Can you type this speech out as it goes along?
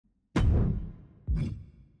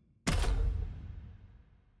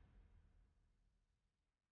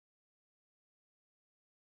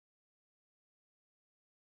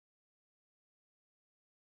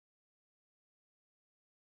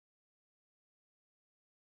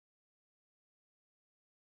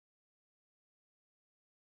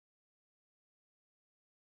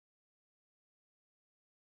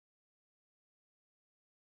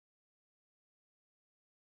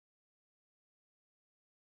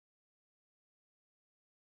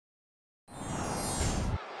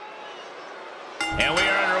And we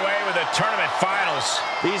are underway with the tournament finals.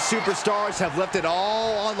 These superstars have left it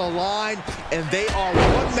all on the line, and they are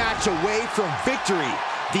one match away from victory.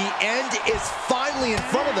 The end is finally in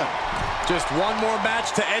front of them. Just one more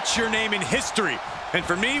match to etch your name in history. And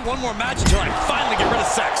for me, one more match until I finally get rid of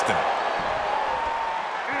Saxton.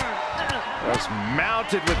 Just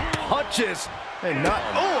mounted with punches. And not,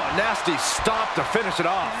 a nasty stop to finish it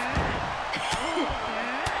off.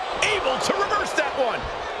 Able to reverse that one.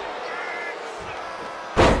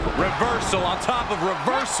 Reversal on top of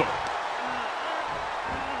reversal.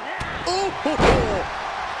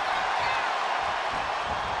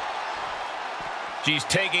 She's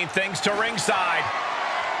taking things to ringside.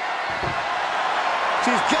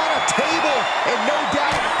 She's got a table and no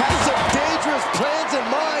doubt has some dangerous plans in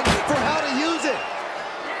mind for how to use it.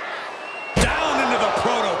 Down into the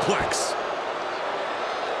protoplex.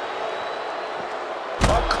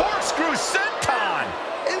 A corkscrew senton.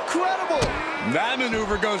 Incredible. That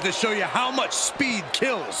maneuver goes to show you how much speed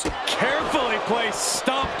kills. Carefully placed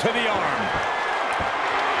stomp to the arm.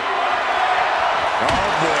 Oh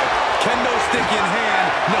boy, kendo stick in hand,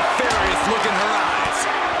 nefarious look in her eyes.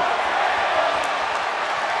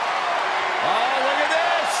 Oh, look at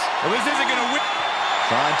this. Well, this isn't gonna win.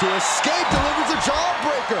 Trying to escape, delivers a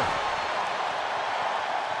jawbreaker.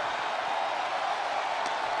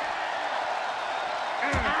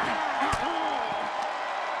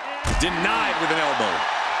 Denied with an elbow.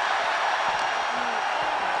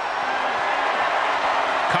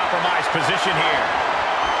 Compromised position here.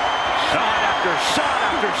 Shot after shot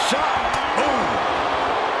after shot. Boom.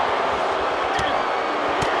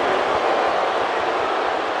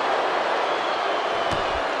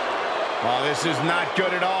 Oh, this is not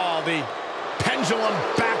good at all. The pendulum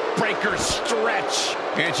backbreaker stretch.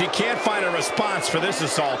 And she can't find a response for this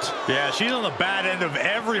assault. Yeah, she's on the bad end of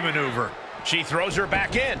every maneuver. She throws her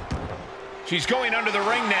back in. She's going under the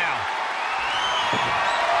ring now.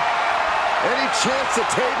 Any chance the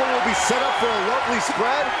table will be set up for a lovely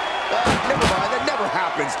spread? Never mind, that never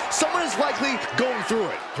happens. Someone is likely going through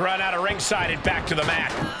it. Thrown out of ringside and back to the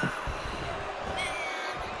mat.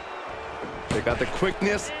 They got the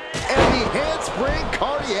quickness and the handspring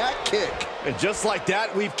cardiac kick. And just like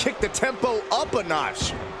that, we've kicked the tempo up a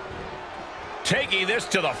notch. Taking this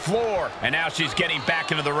to the floor. And now she's getting back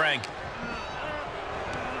into the ring.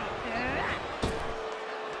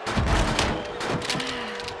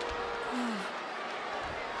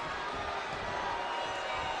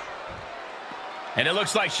 And it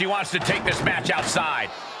looks like she wants to take this match outside.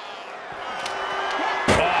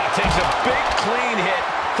 Oh, takes a big clean hit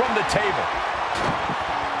from the table.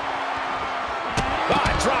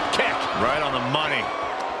 Ah, drop kick. Right on the money.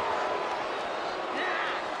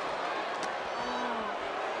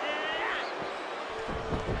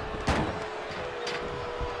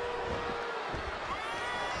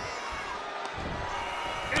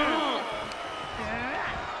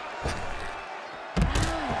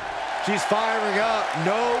 She's firing up,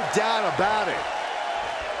 no doubt about it.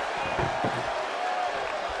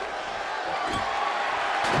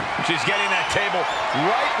 She's getting that table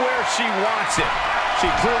right where she wants it. She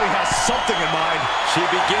clearly has something in mind. She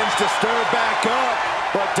begins to stir back up,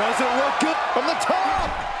 but doesn't look good from the top.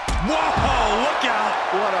 Whoa, look out.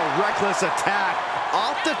 What a reckless attack.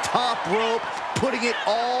 Off the top rope, putting it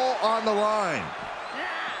all on the line.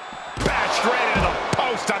 Bashed right into the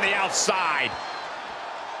post on the outside.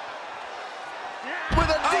 With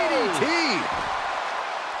a DDT.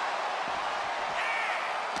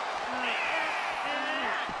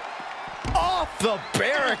 Off the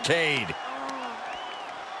barricade.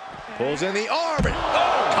 Pulls in the arm and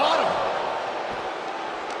caught him.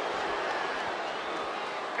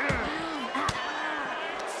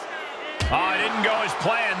 Oh, it didn't go as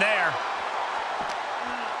planned there.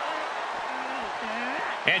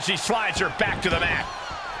 And she slides her back to the mat.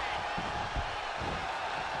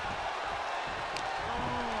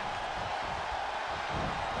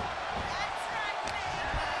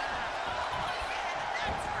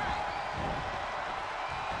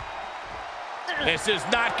 This is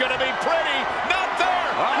not going to be pretty. Not there.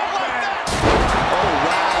 Like that. Oh,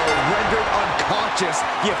 wow. Rendered unconscious.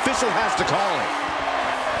 The official has to call it.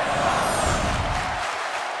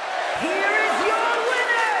 Here is your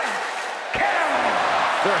winner, Carol.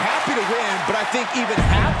 They're happy to win, but I think even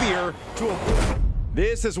happier to...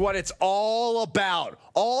 This is what it's all about.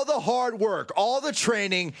 All the hard work, all the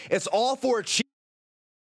training, it's all for achievement.